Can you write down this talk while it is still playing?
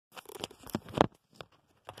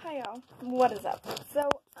Hi y'all, what is up? So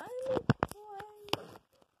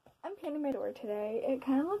I'm painting my door today. It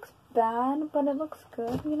kind of looks bad, but it looks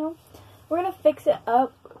good, you know. We're gonna fix it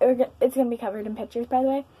up. It's gonna be covered in pictures, by the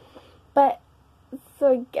way. But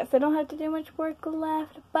so I guess I don't have to do much work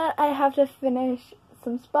left, but I have to finish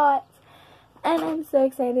some spots, and I'm so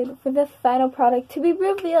excited for the final product to be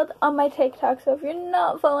revealed on my TikTok. So if you're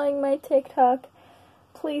not following my TikTok,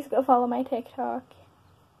 please go follow my TikTok.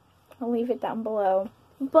 I'll leave it down below.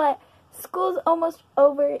 But school's almost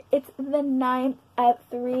over. It's the 9th at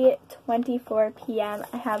 3:24 p.m.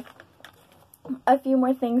 I have a few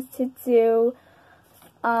more things to do.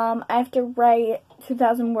 I have to write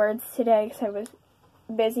 2,000 words today because I was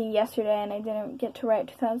busy yesterday and I didn't get to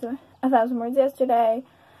write 1,000 words yesterday.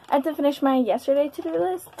 I have to finish my yesterday to-do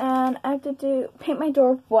list, and I have to paint my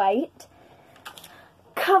door white.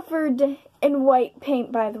 Covered in white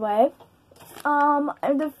paint, by the way. I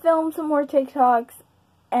have to film some more TikToks,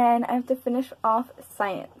 and I have to finish off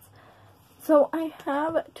science. So I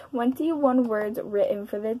have 21 words written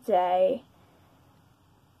for the day,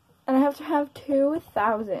 and I have to have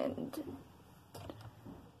 2,000.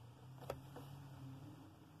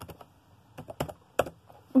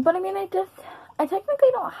 But I mean, I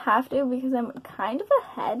technically don't have to because I'm kind of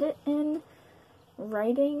ahead in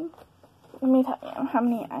writing. Let me tell you how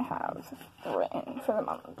many I have written for the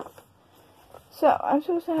month. So, I'm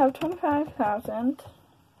supposed to have 25,000,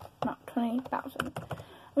 not 20,000.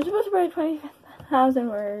 I'm supposed to write 20,000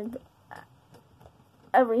 words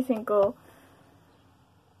every single,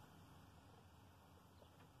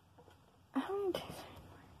 how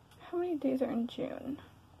many days are in June?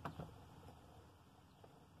 I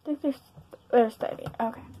think there's 30,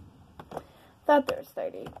 okay. Thought there was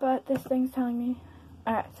 30, but this thing's telling me,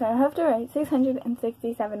 alright, so I have to write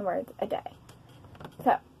 667 words a day.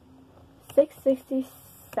 So,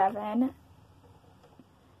 667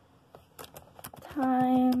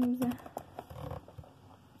 times,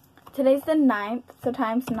 today's the 9th, so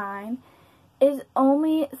times 9 is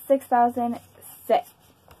only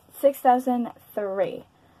 6,003.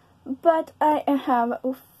 But I have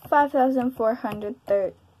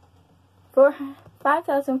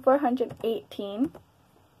 5,418,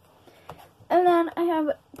 and then I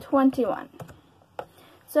have 21.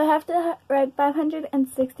 So I have to write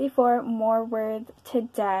 564 more words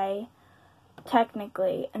today,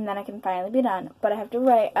 technically, and then I can finally be done. But I have to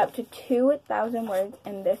write up to 2,000 words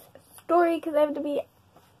in this story because I have to be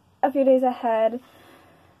a few days ahead.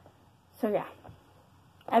 So yeah,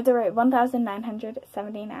 I have to write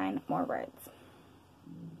 1,979 more words.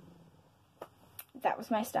 That was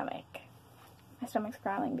my stomach. My stomach's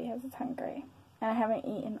growling because it's hungry. And I haven't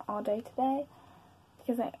eaten all day today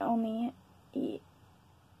because I only eat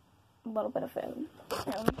a little bit of food.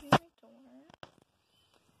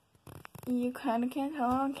 You kind of can't tell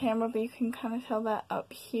on camera, but you can kind of tell that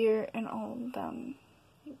up here and all down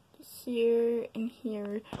here and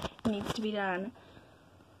here needs to be done.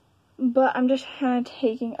 But I'm just kind of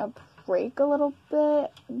taking a break a little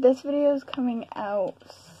bit. This video is coming out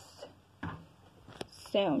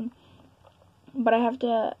soon, but I have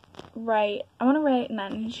to write, I want to write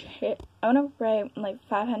like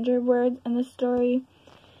 500 words in the story,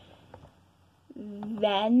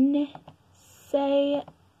 then say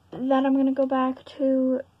that I'm going to go back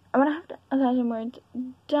to, I want to have 1,000 words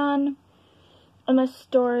done in the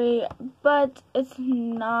story, but it's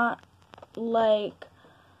not like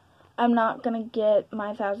I'm not going to get my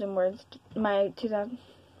 1,000 words, my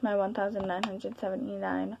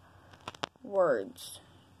 1,979 words,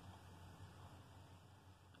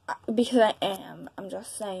 because I am. I'm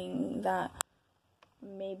just saying that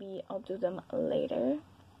maybe I'll do them later.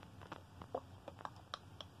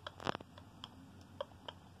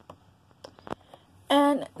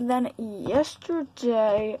 And then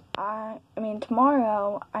yesterday,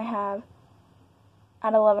 tomorrow, I have,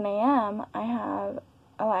 at 11 a.m., I have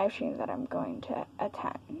a live stream that I'm going to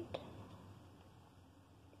attend.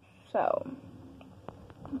 So,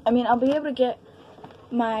 I'll be able to get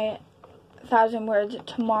my 1,000 words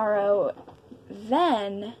tomorrow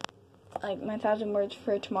then, like my 1,000 words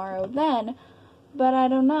for tomorrow then, but I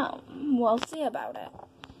don't know. We'll see about it.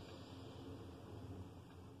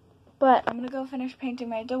 But I'm going to go finish painting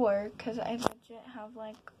my door because I legit have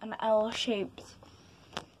like an L-shaped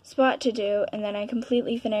spot to do, and then I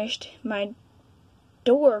completely finished my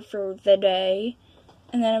door for the day,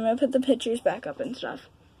 and then I'm going to put the pictures back up and stuff.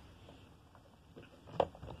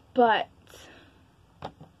 But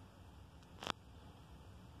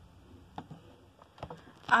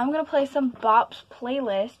I'm going to play some Bops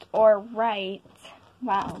playlist or write.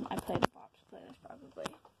 Wow, I played a Bops playlist probably.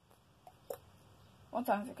 What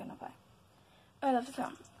song is it going to play? Oh, I love the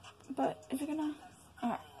song. But is it gonna?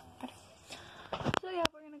 Alright, better. So yeah,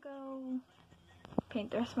 we're gonna go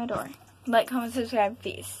paint the rest of my door. Like, comment, subscribe,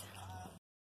 peace.